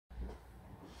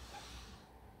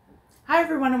Hi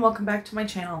everyone and welcome back to my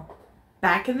channel.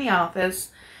 Back in the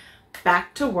office,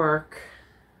 back to work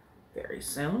very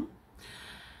soon.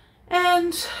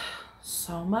 And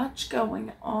so much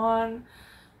going on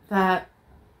that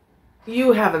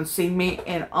you haven't seen me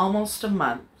in almost a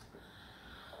month.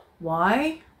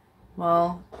 Why?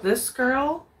 Well, this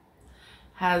girl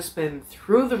has been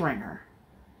through the ringer.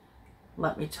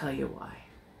 Let me tell you why.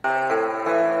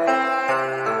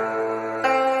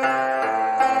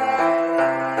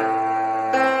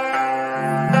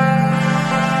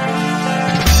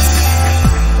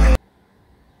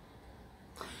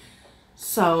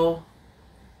 So,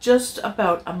 just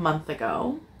about a month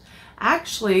ago,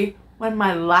 actually, when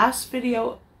my last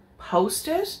video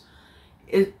posted,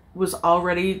 it was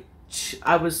already,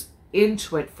 I was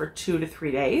into it for 2 to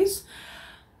 3 days.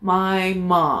 My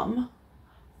mom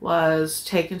was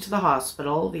taken to the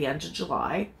hospital the end of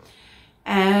July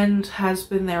and has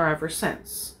been there ever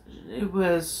since. It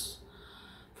was,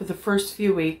 for the first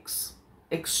few weeks,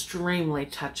 extremely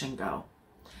touch and go.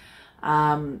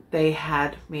 They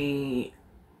had me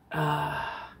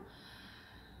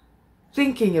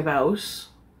thinking about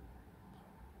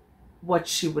what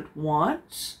she would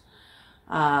want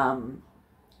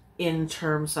in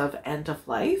terms of end of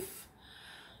life.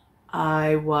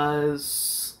 I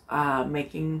was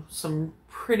making some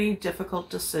pretty difficult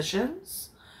decisions.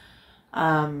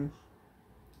 There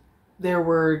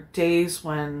were days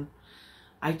when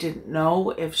I didn't know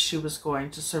if she was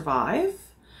going to survive.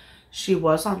 She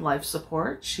was on life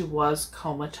support. She was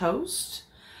comatose.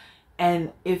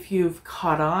 And if you've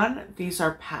caught on, these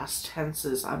are past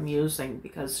tenses I'm using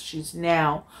because she's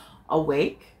now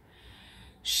awake.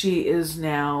 She is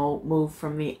now moved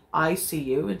from the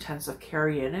ICU, intensive care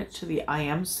unit, to the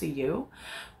IMCU,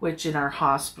 which in our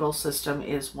hospital system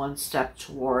is one step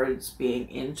towards being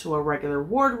into a regular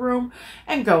ward room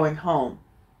and going home.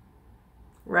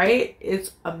 Right?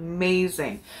 It's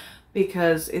amazing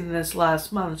because in this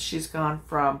last month, she's gone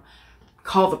from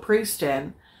call the priest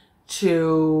in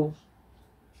to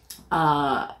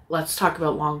let's talk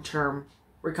about long-term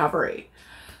recovery.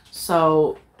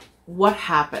 So what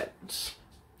happened?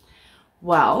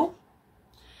 Well,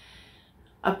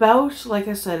 about, like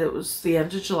I said, it was the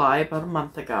end of July, about a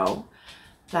month ago,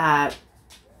 that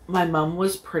my mom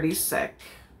was pretty sick.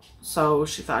 So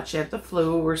she thought she had the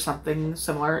flu or something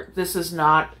similar. This is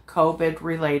not COVID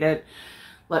related.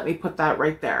 Let me put that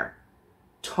right there.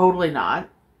 Totally not.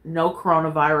 No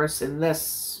coronavirus in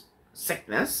this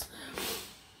sickness.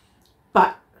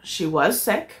 But she was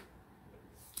sick.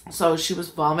 So she was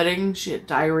vomiting. She had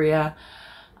diarrhea.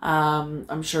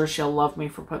 I'm sure she'll love me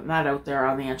for putting that out there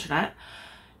on the internet.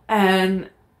 And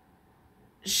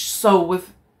so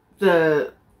with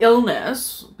the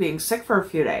illness, being sick for a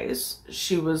few days,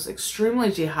 she was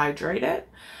extremely dehydrated.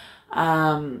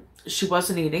 She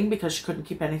wasn't eating because she couldn't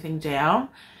keep anything down.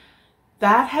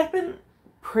 That had been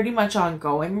pretty much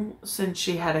ongoing since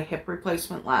she had a hip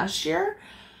replacement last year,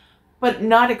 but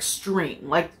not extreme.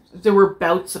 Like, there were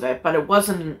bouts of it, but it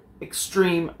wasn't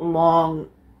extreme long,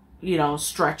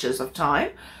 stretches of time.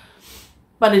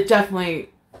 But it definitely,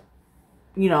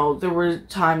 there were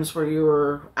times where you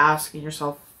were asking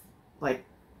yourself, like,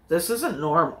 this isn't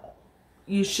normal.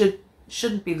 You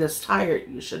shouldn't be this tired.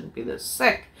 You shouldn't be this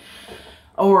sick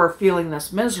or feeling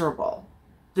this miserable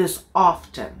this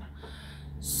often.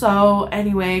 So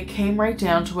anyway, it came right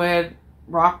down to it,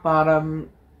 rock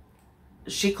bottom.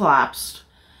 She collapsed.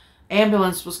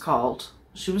 Ambulance was called.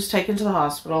 She was taken to the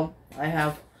hospital.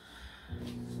 I'm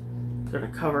going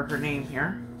to cover her name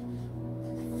here.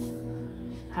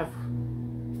 Have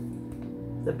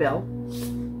the bill.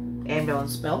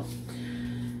 Ambulance bill.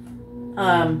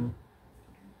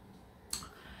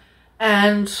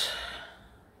 And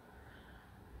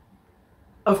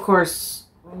of course,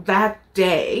 that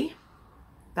day,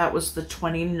 that was the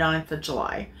 29th of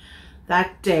July.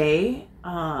 That day,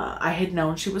 I had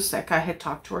known she was sick. I had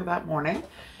talked to her that morning.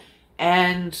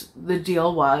 And the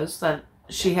deal was that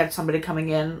she had somebody coming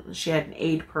in. She had an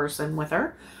aide person with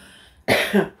her.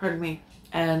 Pardon me.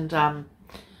 And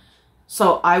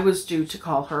so I was due to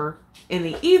call her in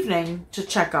the evening to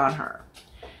check on her.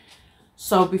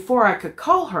 So before I could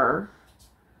call her,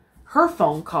 her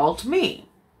phone called me.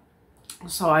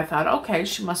 So I thought, okay,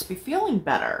 she must be feeling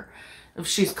better if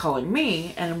she's calling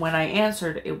me. And when I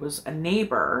answered, it was a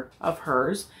neighbor of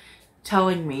hers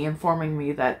informing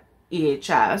me that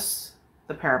EHS,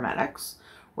 the paramedics,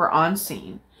 were on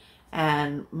scene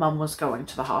and Mom was going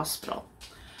to the hospital.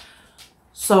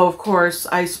 So of course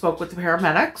I spoke with the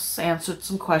paramedics, answered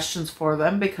some questions for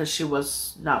them because she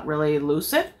was not really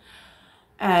lucid,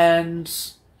 and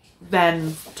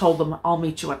then told them, I'll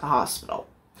meet you at the hospital.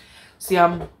 See,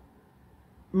 I'm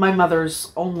my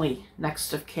mother's only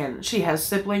next of kin. She has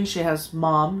siblings. She has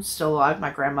mom still alive, my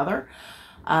grandmother.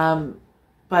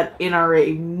 But in our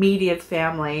immediate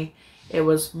family, it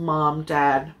was mom,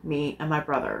 dad, me, and my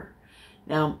brother.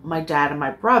 Now, my dad and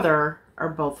my brother are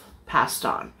both passed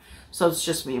on. So it's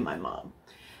just me and my mom.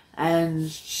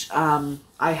 And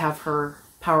I have her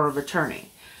power of attorney.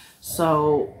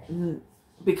 So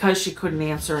because she couldn't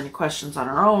answer any questions on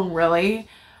her own, really,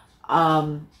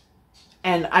 and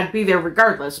I'd be there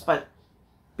regardless, but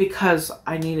because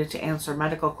I needed to answer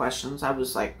medical questions, I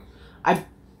was like, I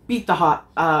beat the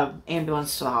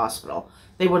ambulance to the hospital.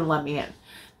 They wouldn't let me in.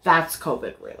 That's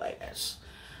COVID related.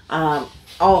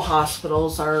 All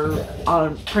hospitals are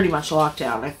on pretty much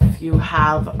lockdown. If you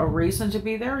have a reason to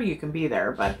be there, you can be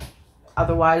there, but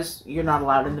otherwise you're not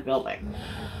allowed in the building.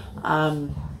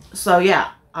 So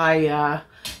yeah, I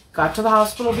got to the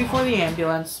hospital before the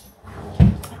ambulance,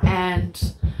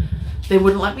 and they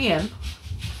wouldn't let me in.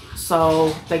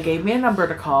 So they gave me a number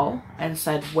to call and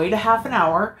said, wait a half an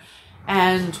hour,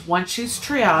 and once she's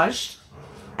triaged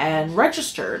and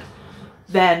registered,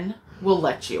 then we'll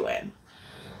let you in.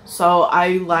 So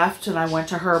I left and I went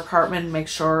to her apartment and make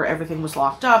sure everything was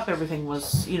locked up, everything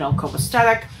was, you know,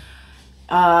 copacetic.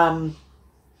 And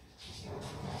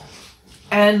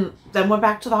then went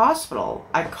back to the hospital.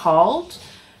 I called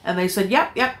and they said,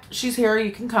 yep, she's here,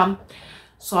 you can come.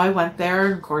 So I went there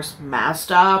and of course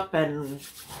masked up and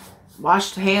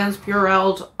washed hands,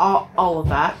 Purelled, all of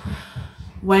that.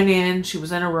 Went in, she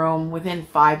was in a room. Within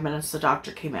 5 minutes, the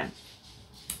doctor came in.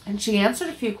 And she answered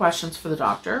a few questions for the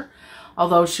doctor,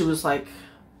 although she was like,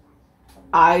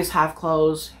 eyes half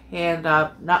closed, hand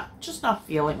up, not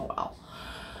feeling well.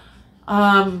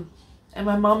 And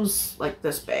my mom's like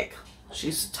this big.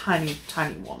 She's a tiny,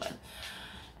 tiny woman.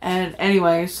 And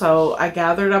anyway, so I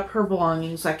gathered up her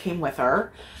belongings that came with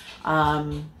her,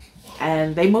 and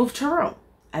they moved her room.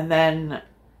 And then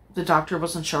the doctor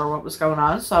wasn't sure what was going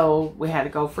on, so we had to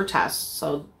go for tests.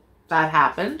 So that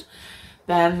happened.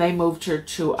 Then they moved her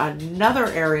to another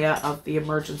area of the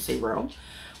emergency room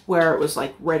where it was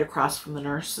like right across from the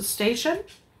nurse's station.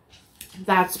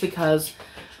 That's because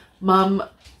I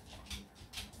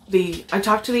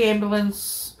talked to the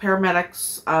ambulance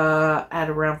paramedics at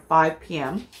around 5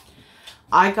 p.m.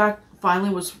 I finally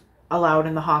was allowed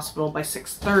in the hospital by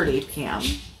 6:30 p.m.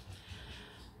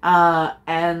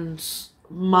 And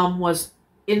Mom was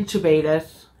intubated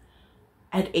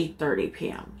at 8:30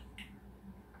 p.m.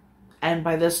 And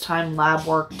by this time, lab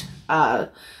worked,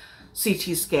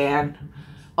 CT scan,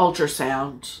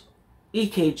 ultrasound,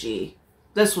 EKG.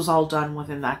 This was all done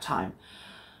within that time.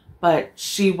 But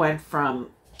she went from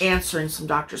answering some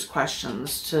doctor's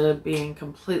questions to being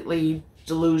completely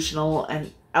delusional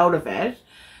and out of it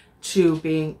to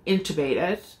being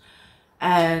intubated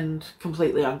and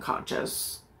completely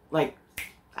unconscious. Like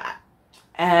that.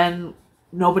 And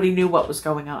nobody knew what was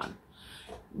going on.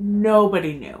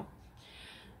 Nobody knew.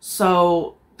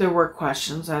 So there were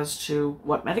questions as to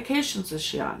what medications is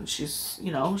she on. She's,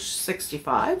 you know, she's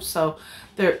 65, so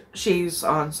she's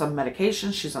on some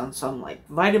medications. She's on some like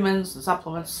vitamins and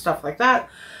supplements, stuff like that.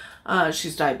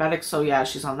 She's diabetic, so yeah,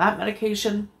 she's on that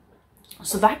medication.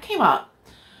 So that came up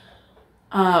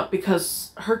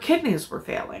because her kidneys were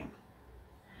failing.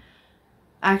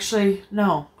 Actually,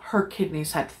 no, her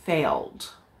kidneys had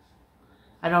failed.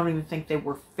 I don't even think they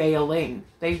were failing.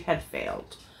 They had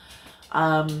failed.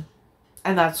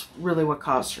 And that's really what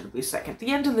caused her to be sick. At the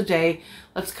end of the day,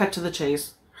 let's cut to the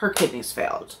chase. Her kidneys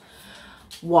failed.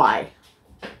 Why?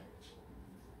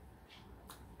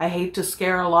 I hate to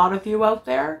scare a lot of you out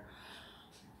there,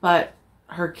 but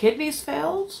her kidneys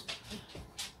failed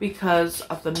because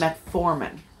of the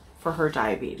metformin for her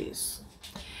diabetes.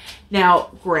 Now,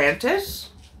 granted,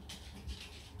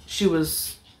 she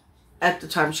was, at the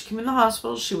time she came in the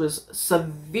hospital, she was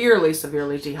severely,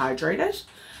 severely dehydrated.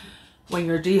 When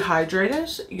you're dehydrated,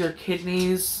 your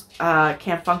kidneys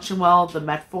can't function well. The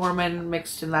metformin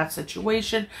mixed in that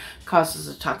situation causes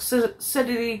a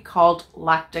toxicity called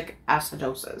lactic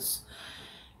acidosis.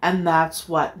 And that's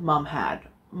what Mom had.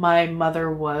 My mother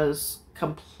was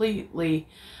completely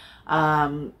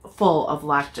full of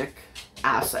lactic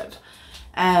acid.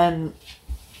 And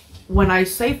when I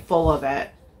say full of it,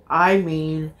 I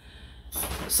mean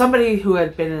somebody who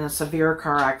had been in a severe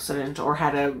car accident or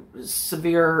had a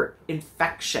severe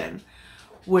infection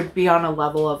would be on a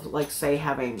level of, like, say,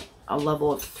 having a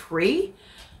level of 3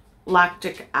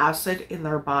 lactic acid in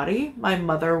their body. My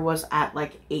mother was at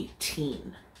like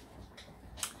 18.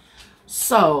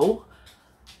 So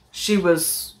she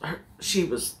was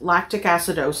lactic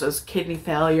acidosis, kidney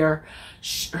failure,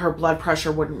 her blood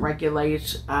pressure wouldn't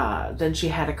regulate. Then she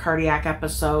had a cardiac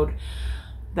episode.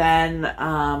 Then,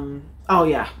 oh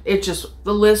yeah,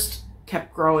 the list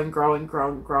kept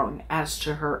growing as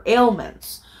to her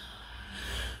ailments.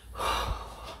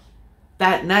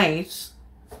 That night,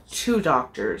 2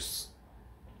 doctors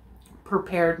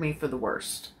prepared me for the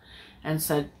worst and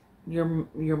said,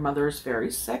 your mother is very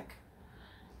sick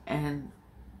and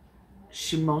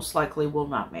she most likely will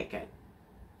not make it.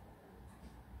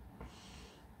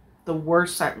 The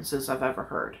worst sentences I've ever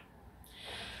heard.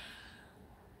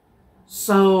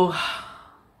 So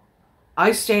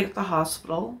I stayed at the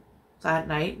hospital that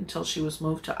night until she was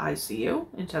moved to ICU,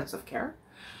 intensive care.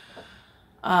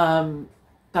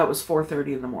 That was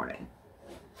 4:30 in the morning.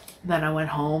 Then I went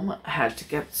home, had to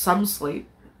get some sleep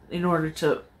in order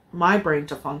to my brain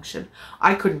to function.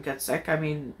 I couldn't get sick. I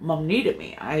mean, Mom needed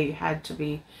me. I had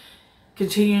to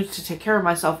continue to take care of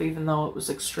myself, even though it was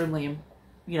extremely,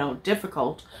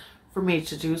 difficult for me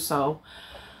to do so.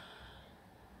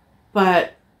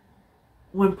 But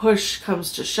when push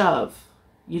comes to shove,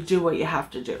 you do what you have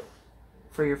to do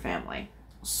for your family.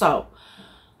 So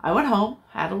I went home,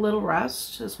 had a little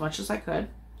rest as much as I could.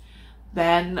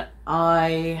 Then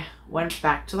I went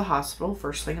back to the hospital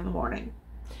first thing in the morning,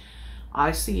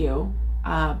 ICU,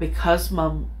 because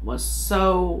Mom was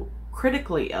so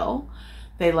critically ill.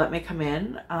 They let me come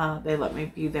in. They let me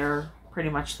be there pretty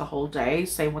much the whole day.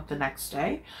 Same with the next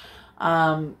day.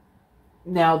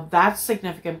 Now that's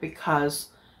significant because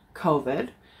COVID.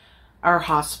 Our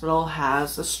hospital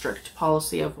has a strict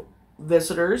policy of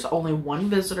visitors, only 1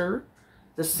 visitor,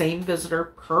 the same visitor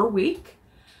per week.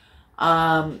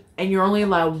 And you're only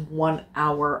allowed 1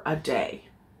 hour a day,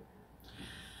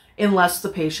 unless the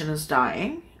patient is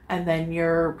dying, and then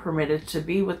you're permitted to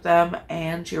be with them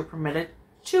and you're permitted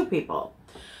 2 people.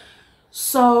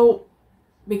 So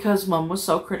because Mom was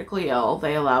so critically ill,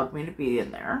 they allowed me to be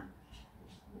in there,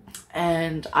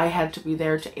 and I had to be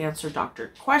there to answer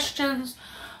doctor questions,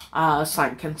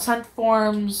 sign consent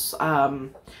forms.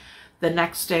 The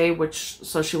next day,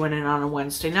 so she went in on a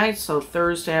Wednesday night, so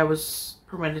Thursday I was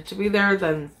permitted to be there.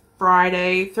 Then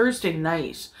Thursday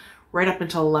night, right up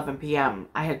until 11 p.m.,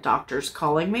 I had doctors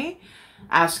calling me,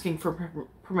 asking for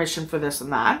permission for this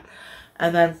and that.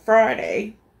 And then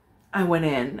Friday, I went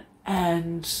in,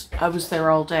 and I was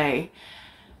there all day,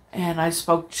 and I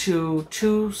spoke to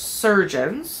 2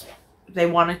 surgeons. They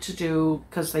wanted to do,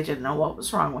 because they didn't know what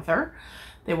was wrong with her,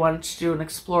 they wanted to do an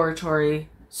exploratory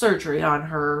surgery on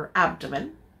her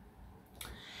abdomen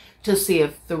to see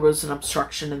if there was an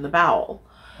obstruction in the bowel.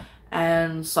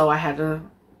 And so I had to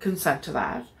consent to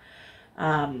that.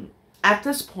 At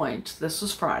this point, this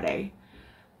was Friday,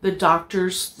 the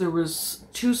doctors, there was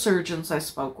 2 surgeons I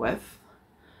spoke with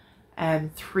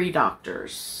and 3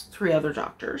 other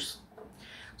doctors.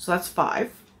 So that's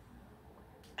 5.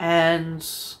 And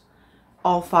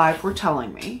all 5 were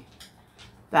telling me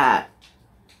that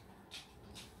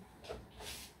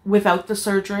without the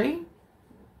surgery,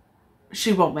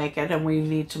 she won't make it, and we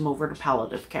need to move her to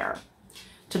palliative care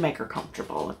to make her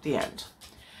comfortable at the end.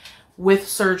 With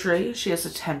surgery, she has a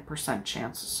 10%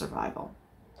 chance of survival.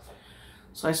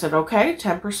 So I said, okay,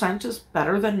 10% is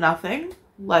better than nothing.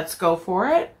 Let's go for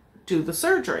it. Do the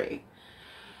surgery.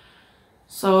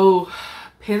 So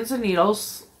pins and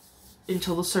needles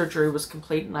until the surgery was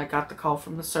complete, and I got the call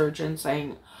from the surgeon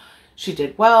saying she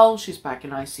did well, she's back in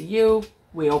ICU,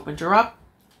 we opened her up,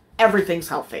 everything's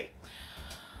healthy.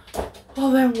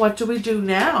 Well, then what do we do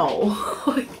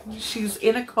now? She's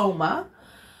in a coma,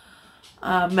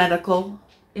 medical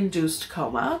induced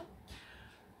coma.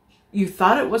 You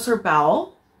thought it was her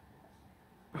bowel.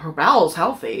 Her bowel's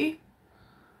healthy.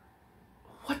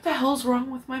 What the hell's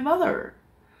wrong with my mother?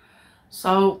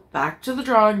 So back to the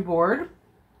drawing board,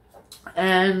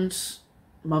 and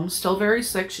Mom's still very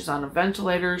sick. She's on a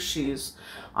ventilator.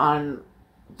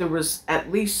 There was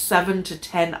at least 7 to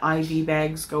 10 IV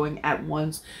bags going at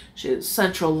once. She had a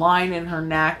central line in her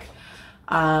neck.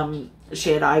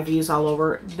 She had IVs all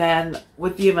over. Then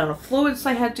with the amount of fluids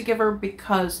I had to give her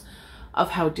because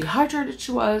of how dehydrated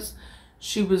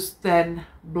she was then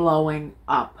blowing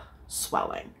up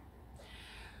swelling.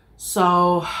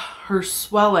 So her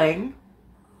swelling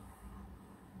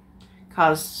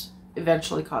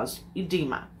eventually caused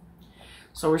edema.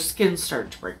 So her skin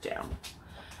started to break down.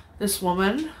 This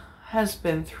woman has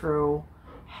been through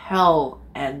hell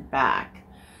and back.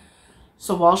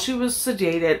 So while she was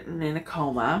sedated and in a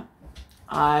coma,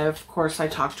 of course I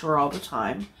talked to her all the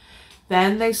time.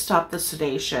 Then they stopped the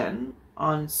sedation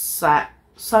on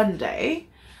Sunday.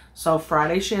 So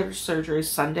Friday she had her surgery.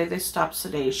 Sunday they stopped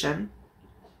sedation.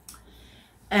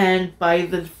 And by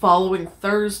the following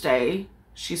Thursday,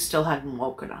 she still hadn't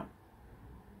woken up.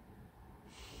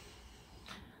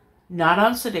 not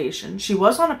on sedation. She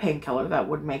was on a painkiller that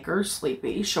would make her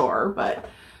sleepy, sure, but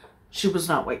she was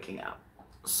not waking up.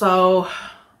 So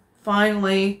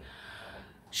finally,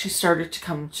 she started to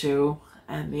come to,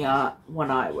 and the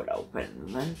one eye would open,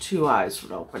 and then two eyes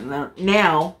would open. And then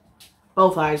now,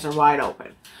 both eyes are wide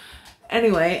open.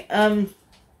 Anyway,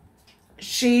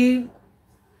 she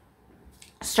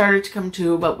started to come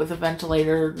to, but with a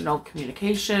ventilator, no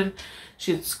communication.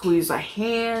 She'd squeeze a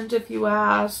hand if you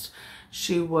asked.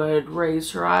 She would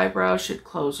raise her eyebrow. She'd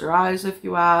close her eyes if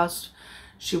you asked.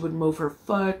 She would move her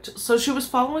foot. So she was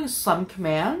following some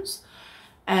commands.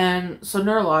 And so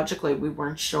neurologically, we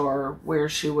weren't sure where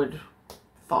she would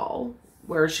fall,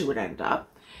 where she would end up.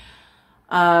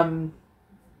 Then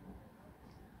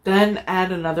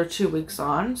add another 2 weeks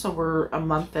on. So we're a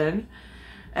month in.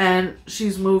 And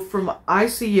she's moved from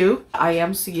ICU,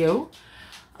 IMCU,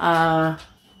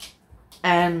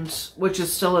 and which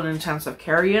is still an intensive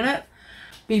care unit,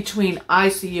 between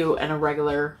ICU and a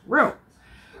regular room.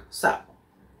 So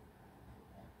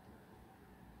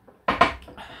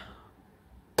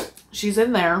she's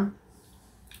in there.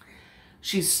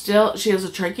 She has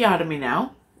a tracheotomy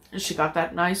now, and she got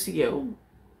that in ICU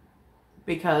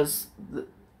because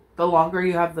the longer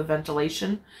you have the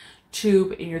ventilation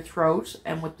tube in your throat,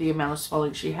 and with the amount of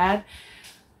swelling she had,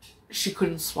 she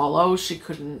couldn't swallow, she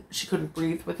couldn't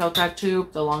breathe without that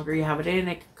tube. The longer you have it in,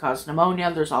 it can cause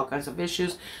pneumonia. There's all kinds of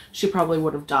issues. She probably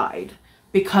would have died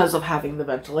because of having the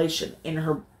ventilation in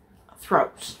her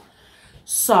throat.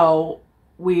 So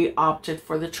we opted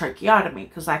for the tracheotomy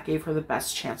because that gave her the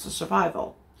best chance of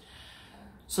survival.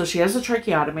 So she has a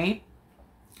tracheotomy,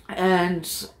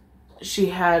 and she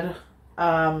had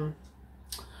a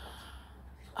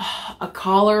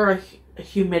collar, a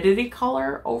humidity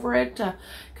collar over it,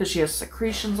 because she has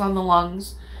secretions on the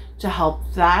lungs to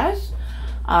help that.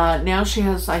 Now she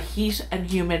has a heat and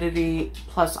humidity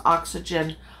plus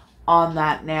oxygen on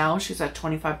that now. She's at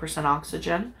 25%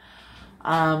 oxygen.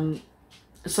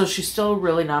 So she's still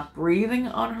really not breathing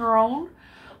on her own,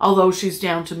 although she's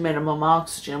down to minimum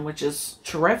oxygen, which is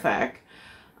terrific.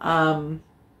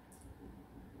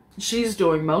 She's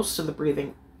doing most of the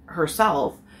breathing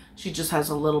herself. She just has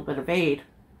a little bit of aid,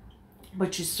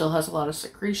 but she still has a lot of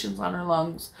secretions on her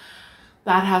lungs.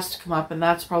 That has to come up, and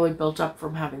that's probably built up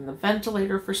from having the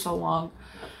ventilator for so long.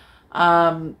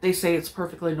 They say it's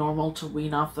perfectly normal to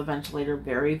wean off the ventilator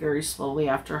very, very slowly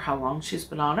after how long she's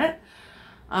been on it.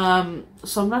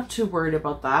 So I'm not too worried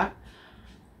about that.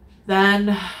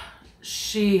 Then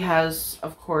she has,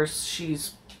 of course,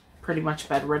 she's pretty much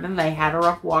bedridden. They had her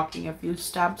up walking a few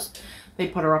steps. They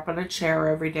put her up in a chair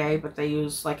every day, but they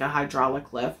use like a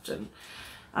hydraulic lift and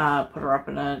put her up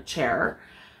in a chair.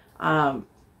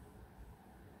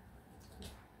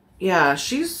 Yeah,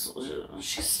 she's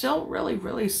still really,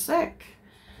 really sick.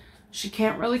 She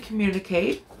can't really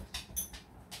communicate.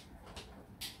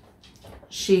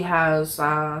 She has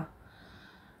a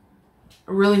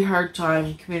really hard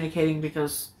time communicating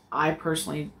because I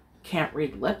personally can't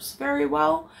read lips very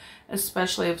well,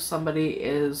 especially if somebody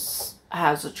has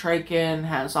a trach,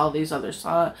 has all these other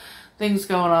things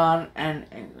going on, and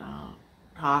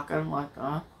talking like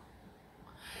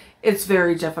it's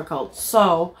very difficult.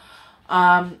 So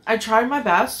I try my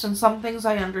best, and some things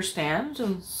I understand,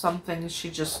 and some things she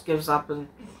just gives up and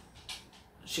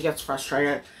she gets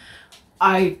frustrated.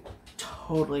 I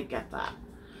totally get that.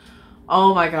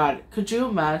 Oh my God. Could you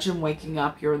imagine waking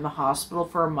up, you're in the hospital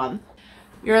for a month.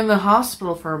 You're in the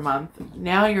hospital for a month.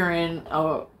 Now you're in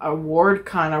a ward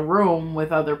kind of room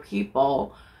with other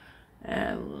people.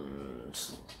 And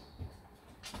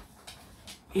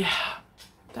yeah,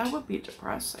 that would be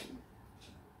depressing.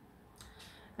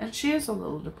 And she is a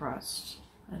little depressed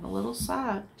and a little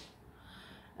sad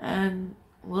and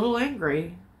a little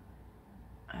angry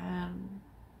and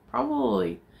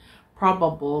probably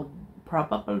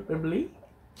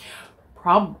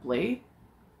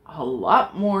a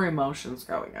lot more emotions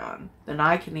going on than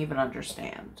I can even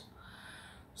understand.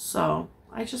 So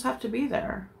I just have to be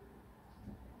there.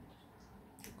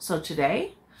 So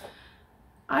today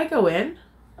I go in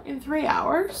 3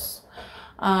 hours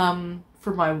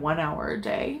for my 1 hour a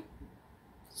day.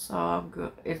 So I'm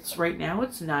good. It's right now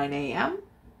it's 9 a.m.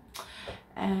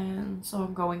 and so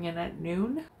I'm going in at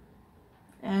noon,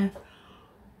 and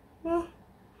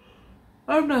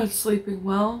I'm not sleeping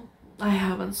well. I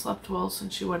haven't slept well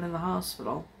since she went in the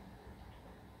hospital.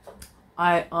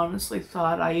 I honestly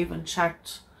thought, I even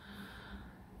checked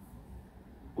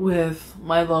with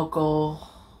my local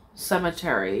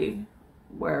cemetery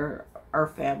where our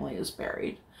family is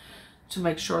buried to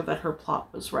make sure that her plot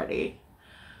was ready.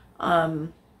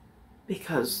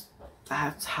 Because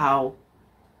that's how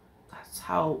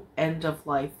end of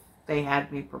life they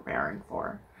had me preparing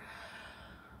for.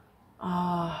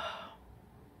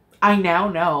 I now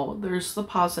know there's the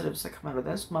positives that come out of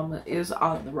this. Mom is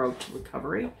on the road to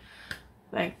recovery.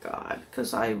 Thank God.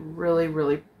 Because I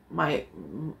really,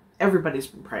 everybody's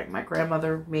been praying. My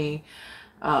grandmother, me,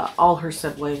 all her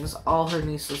siblings, all her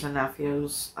nieces and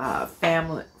nephews,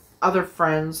 family, other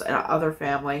friends, and other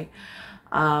family.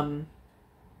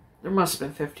 There must have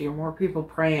been 50 or more people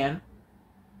praying.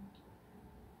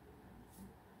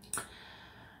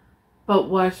 But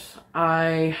what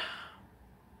I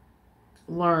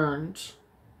learned,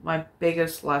 my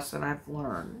biggest lesson I've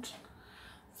learned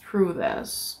through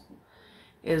this,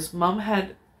 is Mom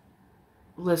had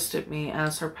listed me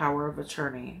as her power of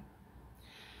attorney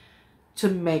to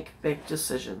make big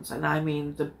decisions. And I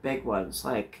mean the big ones,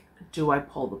 like, do I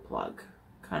pull the plug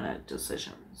kind of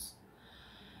decisions.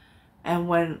 And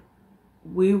when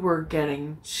we were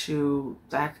getting to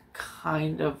that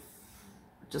kind of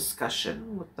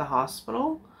discussion with the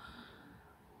hospital,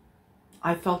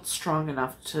 I felt strong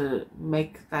enough to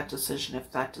make that decision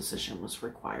if that decision was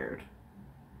required.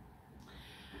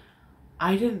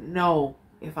 I didn't know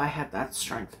if I had that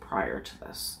strength prior to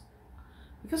this,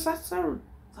 because that's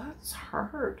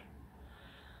hard.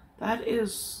 That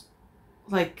is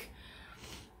like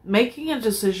making a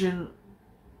decision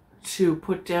to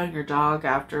put down your dog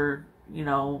after, you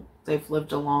know, they've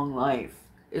lived a long life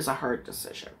is a hard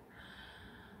decision.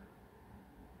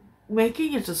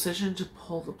 Making a decision to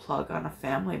pull the plug on a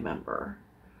family member,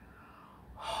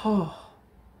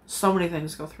 so many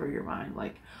things go through your mind.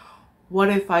 Like, what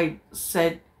if I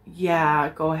said, yeah,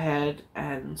 go ahead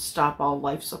and stop all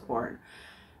life support,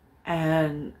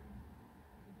 and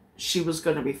she was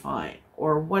going to be fine?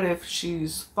 Or what if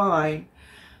she's fine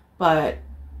but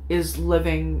is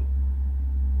living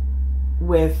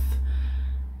with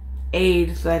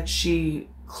aid that she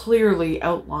clearly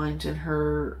outlined in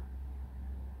her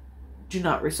do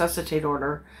not resuscitate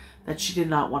order that she did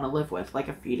not want to live with, like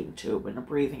a feeding tube and a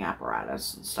breathing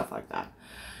apparatus and stuff like that.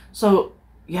 So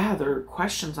yeah, there are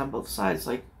questions on both sides.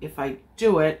 Like, if I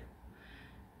do it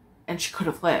and she could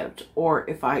have lived, or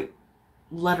if I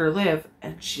let her live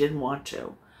and she didn't want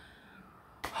to.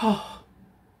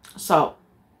 So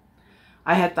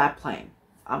I had that playing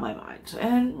on my mind,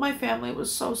 and my family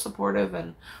was so supportive,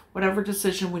 and whatever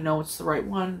decision, we know it's the right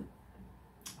one.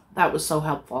 That was so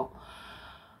helpful.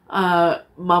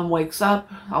 Mom wakes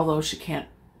up, although she can't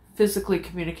physically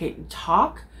communicate and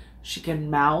talk, she can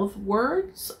mouth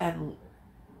words and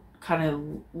kind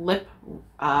of lip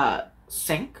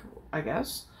sync, I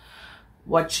guess,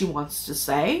 what she wants to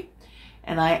say.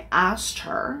 And I asked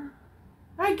her,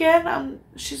 again,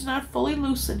 she's not fully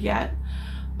lucid yet,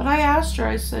 but I asked her,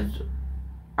 I said,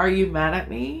 are you mad at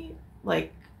me?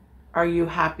 Like, are you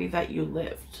happy that you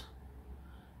lived?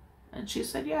 And she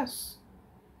said yes.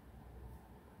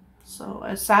 So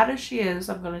as sad as she is,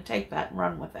 I'm going to take that and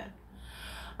run with it.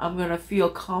 I'm going to feel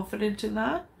confident in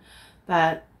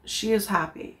that she is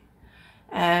happy.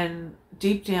 And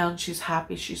deep down, she's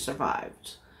happy she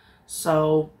survived.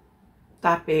 So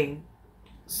that being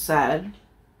said,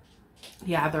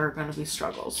 yeah, there are going to be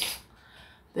struggles.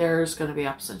 There's going to be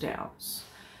ups and downs.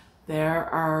 There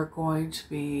are going to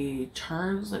be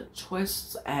turns and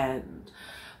twists and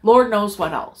Lord knows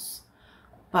what else.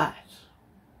 But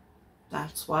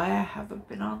that's why I haven't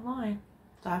been online.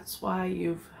 That's why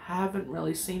you haven't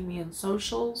really seen me in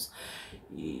socials.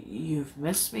 You've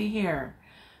missed me here,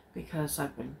 because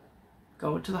I've been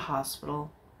going to the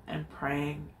hospital and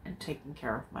praying and taking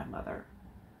care of my mother.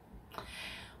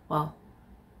 Well,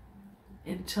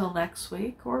 until next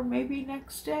week, or maybe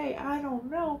next day, I don't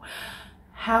know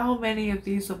how many of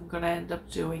these I'm going to end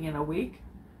up doing in a week,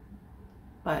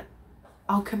 but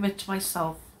I'll commit to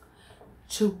myself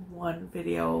to one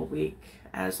video a week,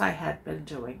 as I had been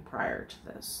doing prior to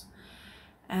this.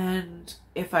 And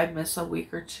if I miss a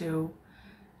week or two,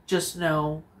 just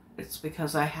know it's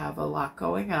because I have a lot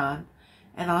going on,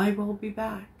 and I will be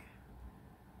back.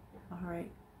 All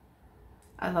right.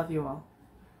 I love you all.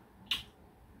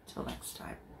 Till next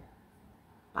time.